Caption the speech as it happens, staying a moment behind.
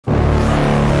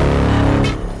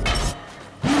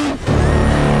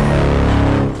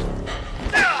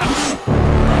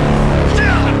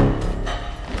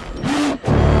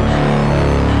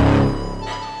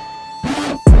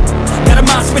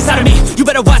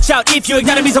watch out if your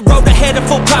enemy's a road ahead of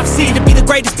full prophecy. To be the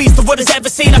greatest beast the world has ever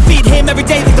seen. I feed him every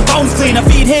day like the bones clean. I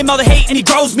feed him all the hate and he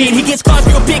grows me. And he gets cause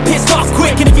real big, pissed off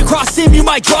quick. And if you cross him you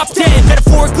might drop dead.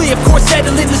 Metaphorically of course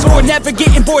settling the score. Never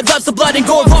getting bored, loves the blood and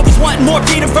gore. Always wanting more,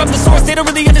 feeding from the source. They don't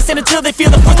really understand until they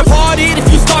feel the force departed. If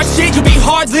you start shit you'll be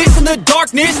heartless in the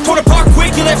darkness. Torn apart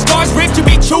quick, you left scars ripped. You'll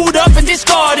be chewed up and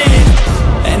discarded.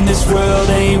 And this world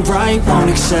ain't right, won't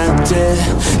accept it.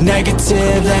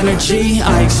 Negative energy,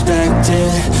 I expect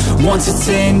it. Once it's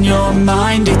in your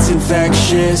mind, it's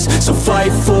infectious. So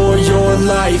fight for your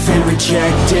life and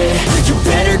reject it. You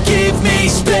better give me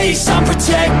space, I'm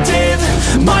protective.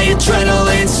 My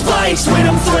adrenaline spikes when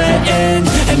I'm threatened.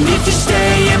 And if you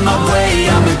stay in my way,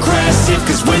 I'm aggressive.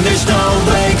 Cause when there's no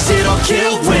exit, I'll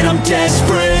kill when I'm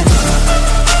desperate.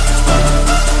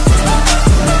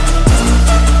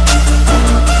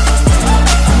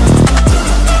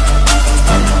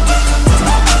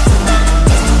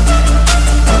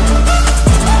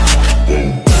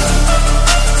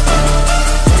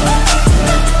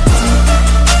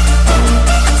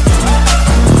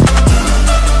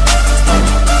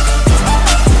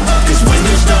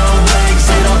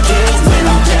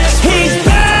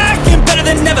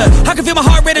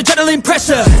 Adrenaline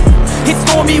pressure, it's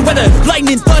stormy weather,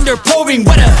 lightning, thunder, pouring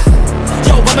weather.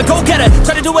 Yo, I'm a go-getter,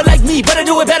 try to do it like me, but I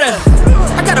do it better.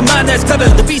 I got a mind that's clever,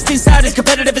 the beast inside is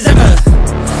competitive as ever.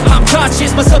 I'm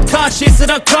conscious, my subconscious,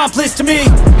 an accomplice to me.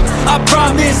 I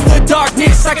promise the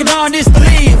darkness, I can honest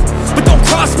believe. But don't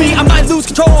cross me, I might lose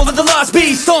control of the lost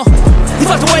beast. He's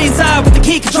locked away inside with the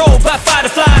key control by fight or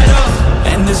flight.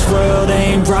 And this world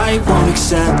ain't right, won't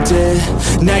accept it.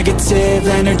 Negative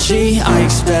energy, I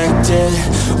expect it.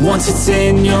 Once it's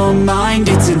in your mind,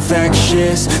 it's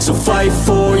infectious. So fight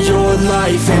for your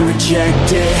life and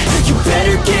reject it. You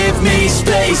better give me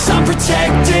space, I'm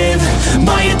protective.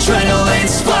 My adrenaline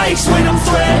spikes when I'm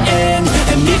threatened.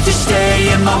 And if you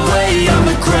stay in my way, I'm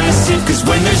aggressive. Cause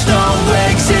when there's no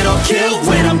exit, I'll kill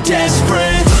when I'm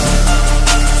desperate.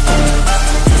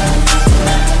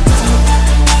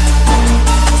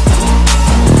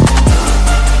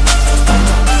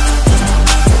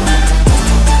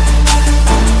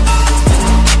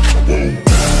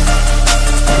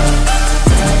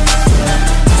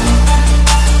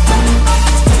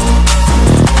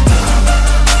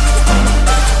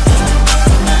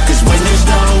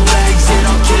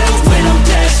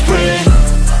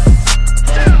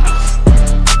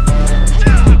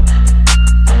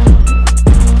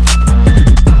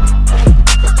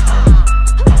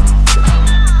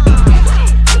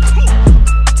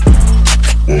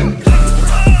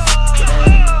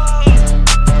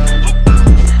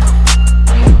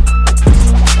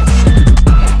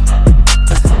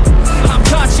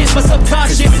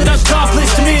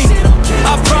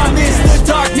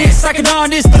 I can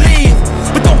honest believe.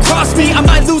 But don't cross me, I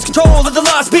might lose control of the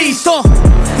lost beast.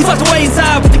 He's locked away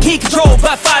inside with the key control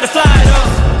by fight or flight.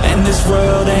 And this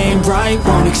world ain't right,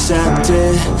 won't accept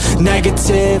it.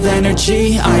 Negative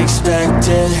energy, I expect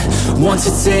it. Once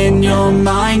it's in your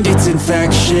mind, it's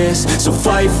infectious. So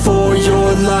fight for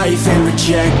your life and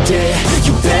reject it.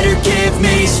 You better give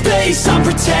me space, I'm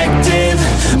protective.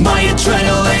 My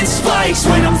adrenaline spikes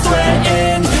when I'm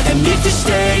threatened. And if you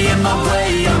stay in my way,